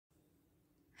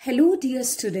Hello dear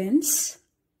students.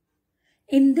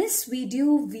 In this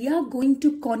video we are going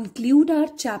to conclude our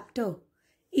chapter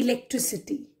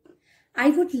electricity.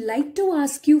 I would like to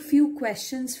ask you few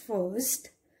questions first.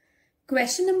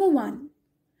 Question number 1.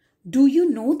 Do you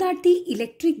know that the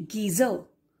electric geyser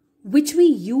which we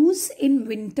use in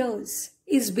winters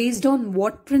is based on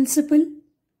what principle?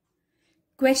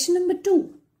 Question number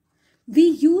 2. We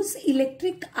use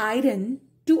electric iron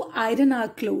to iron our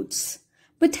clothes.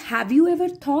 But have you ever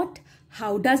thought,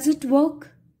 how does it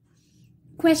work?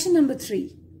 Question number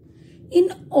 3.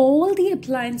 In all the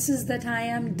appliances that I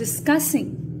am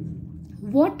discussing,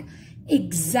 what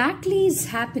exactly is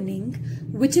happening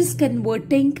which is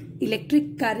converting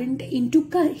electric current into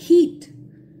heat?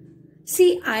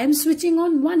 See, I am switching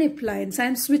on one appliance. I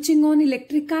am switching on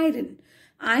electric iron.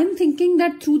 I am thinking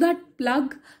that through that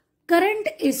plug, current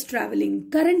is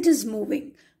traveling, current is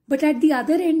moving. But at the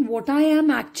other end, what I am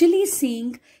actually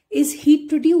seeing is heat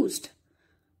produced.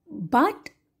 But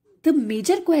the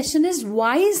major question is,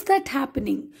 why is that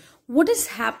happening? What is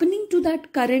happening to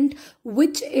that current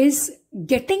which is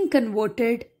getting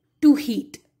converted to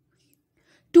heat?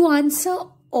 To answer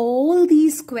all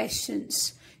these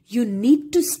questions, you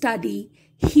need to study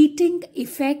heating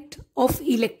effect of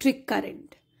electric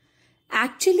current.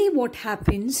 Actually, what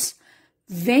happens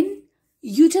when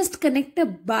you just connect a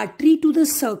battery to the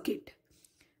circuit,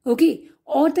 okay,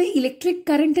 or the electric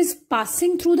current is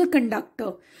passing through the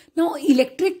conductor. Now,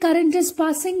 electric current is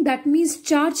passing, that means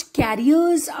charge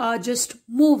carriers are just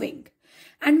moving.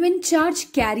 And when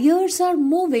charge carriers are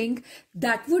moving,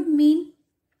 that would mean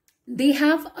they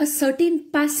have a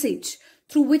certain passage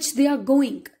through which they are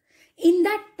going. In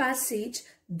that passage,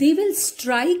 they will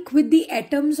strike with the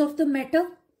atoms of the matter.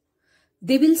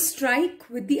 They will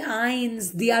strike with the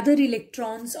ions, the other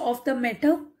electrons of the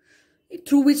matter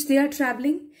through which they are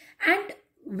traveling. And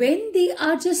when they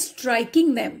are just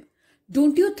striking them,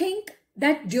 don't you think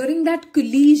that during that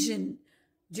collision,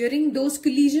 during those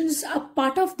collisions, a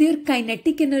part of their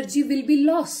kinetic energy will be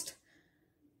lost?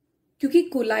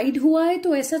 क्योंकि collide हुआ है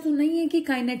तो ऐसा तो नहीं है कि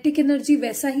kinetic energy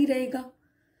वैसा ही रहेगा.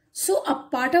 So a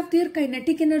part of their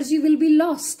kinetic energy will be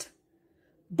lost.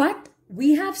 But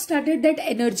we have studied that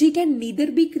energy can neither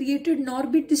be created nor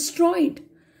be destroyed.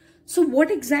 So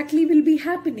what exactly will be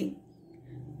happening?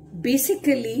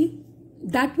 Basically,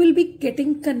 that will be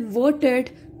getting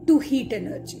converted to heat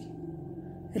energy,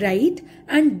 right?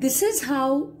 And this is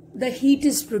how the heat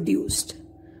is produced.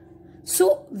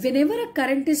 So whenever a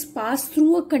current is passed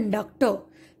through a conductor,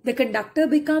 the conductor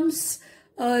becomes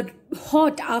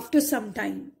hot after some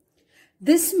time.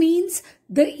 This means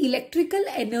the electrical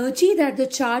energy that the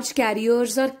charge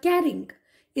carriers are carrying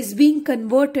is being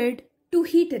converted to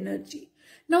heat energy.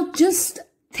 Now just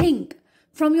think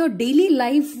from your daily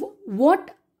life,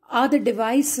 what are the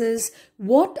devices,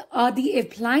 what are the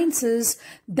appliances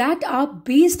that are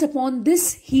based upon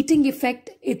this heating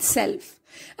effect itself?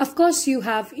 Of course, you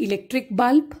have electric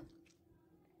bulb.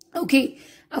 Okay,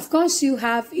 of course, you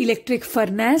have electric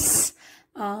furnace.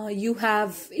 You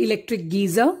have electric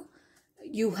geyser.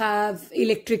 You have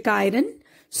electric iron.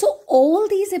 So all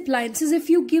these appliances, if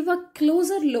you give a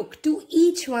closer look to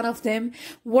each one of them,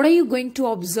 what are you going to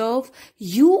observe?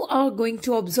 You are going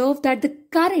to observe that the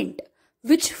current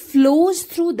which flows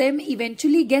through them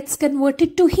eventually gets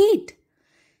converted to heat.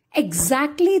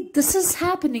 Exactly this is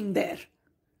happening there,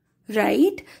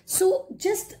 right? So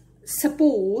just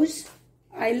suppose,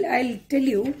 I'll tell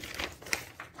you,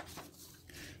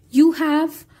 you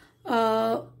have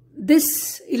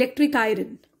this electric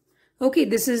iron. Okay,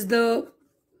 this is the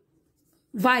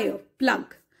wire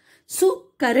plug. So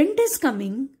current is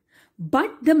coming,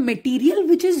 but the material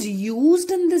which is used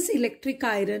in this electric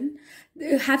iron,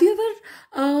 have you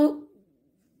ever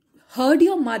heard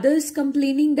your mothers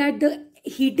complaining that the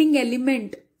heating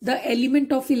element, the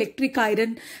element of electric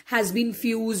iron has been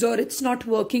fused or it's not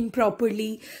working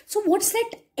properly? So what's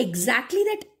that exactly,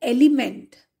 that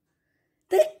element?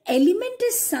 The element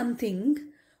is something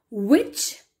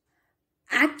which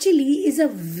actually is a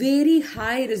very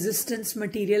high resistance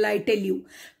material, I tell you.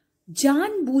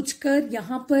 जानबूझकर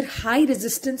यहाँ पर high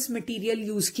resistance material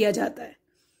use किया जाता है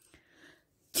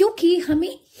क्योंकि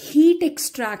हमें heat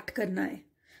extract करना है,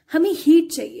 हमें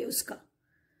हीट चाहिए उसका.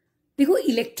 देखो,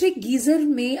 इलेक्ट्रिक गीजर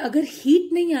में अगर हीट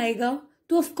नहीं आएगा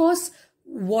तो of course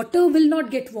water will not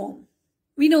gate warm.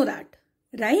 We know that,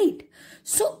 right?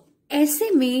 सो ऐसे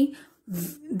में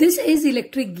this is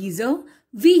electric geyser.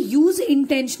 We use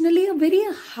intentionally a very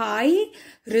high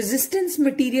resistance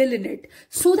material in it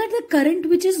so that the current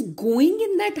which is going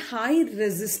in that high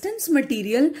resistance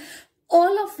material,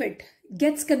 all of it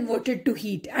gets converted to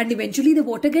heat and eventually the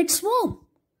water gets warm.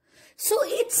 So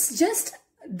it's just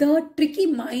the tricky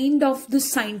mind of the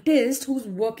scientist who's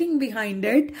working behind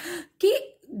it कि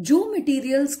जो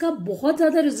materials का बहुत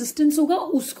ज़्यादा resistance होगा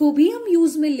उसको भी हम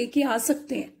use में लेके आ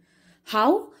सकते हैं.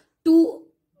 How to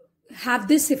have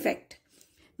this effect?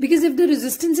 Because if the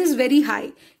resistance is very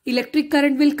high, electric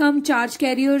current will come, charge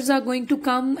carriers are going to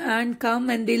come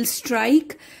and they'll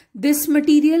strike this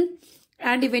material,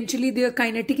 and eventually their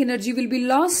kinetic energy will be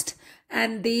lost,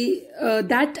 and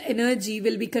that energy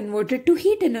will be converted to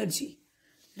heat energy,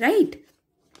 right?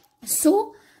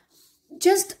 So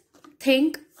just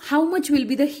think how much will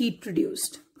be the heat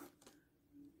produced.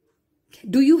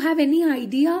 Do you have any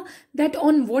idea that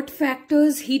on what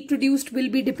factors heat produced will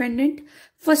be dependent?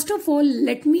 First of all,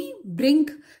 let me bring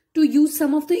to you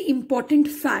some of the important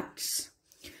facts.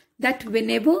 That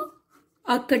whenever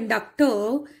a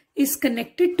conductor is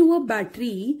connected to a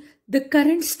battery, the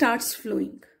current starts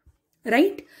flowing,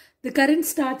 right? The current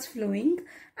starts flowing,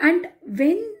 and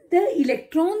when the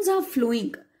electrons are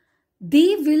flowing,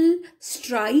 they will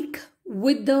strike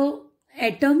with the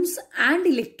atoms and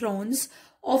electrons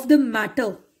of the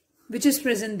matter which is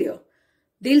present there.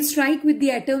 They'll strike with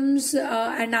the atoms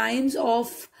and ions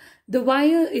of the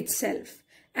wire itself,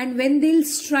 and when they'll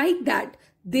strike that,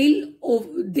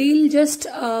 they'll just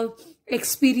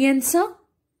experience a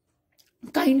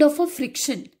kind of a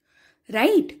friction,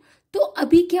 right? तो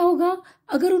अभी क्या होगा,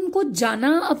 अगर उनको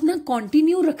जाना अपना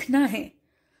continue रखना है,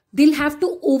 they'll have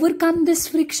to overcome this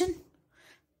friction.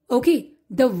 Okay,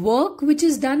 the work which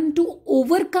is done to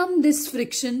overcome this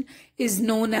friction is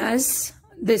known as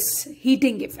this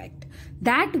heating effect.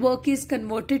 That work is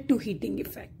converted to heating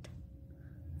effect.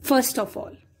 First of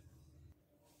all,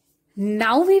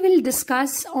 now we will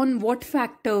discuss on what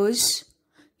factors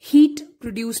heat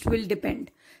produced will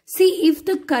depend. See, if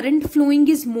the current flowing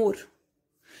is more,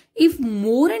 if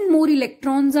more and more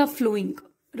electrons are flowing,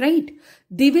 right,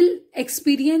 they will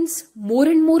experience more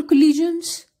and more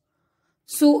collisions.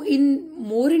 So in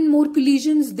more and more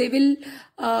collisions, they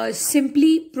will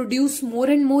simply produce more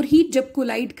and more heat जब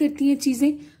collide करती हैं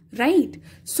चीजें, right?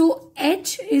 So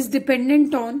H is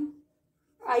dependent on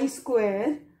I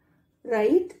square,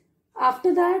 right?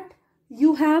 After that,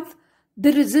 you have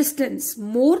the resistance.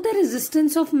 More the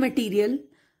resistance of material,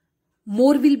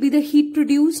 more will be the heat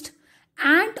produced,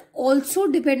 and also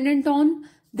dependent on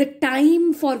the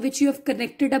time for which you have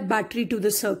connected a battery to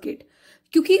the circuit.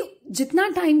 क्योंकि जितना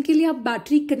time के लिए आप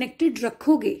battery connected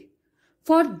रखोगे,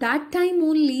 for that time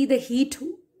only the heat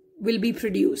will be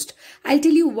produced. I'll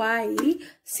tell you why.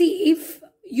 See, if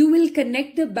you will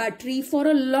connect the battery for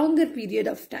a longer period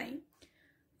of time,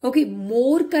 okay,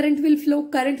 more current will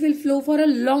flow for a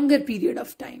longer period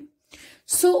of time.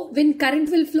 So when current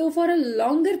will flow for a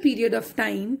longer period of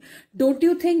time, don't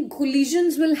you think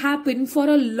collisions will happen for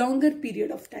a longer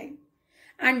period of time?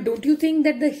 And don't you think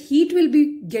that the heat will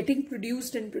be getting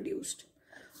produced and produced?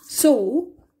 So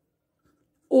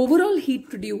overall heat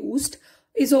produced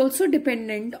is also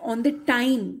dependent on the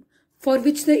time for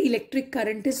which the electric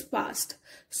current is passed.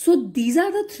 So these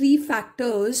are the three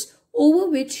factors over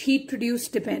which heat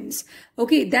produced depends.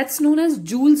 Okay, that's known as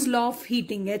Joule's law of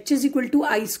heating. H is equal to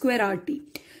I square RT.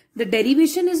 The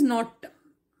derivation is not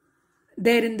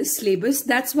there in the syllabus.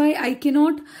 That's why I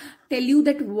cannot tell you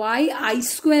that why I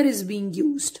square is being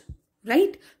used,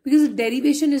 right? Because the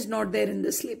derivation is not there in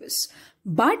the syllabus.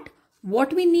 But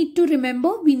what we need to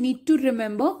remember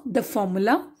the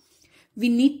formula. We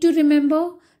need to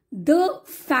remember the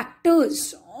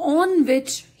factors on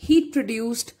which heat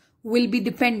produced will be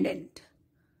dependent.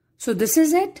 So this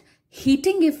is it,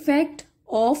 heating effect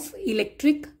of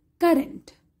electric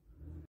current.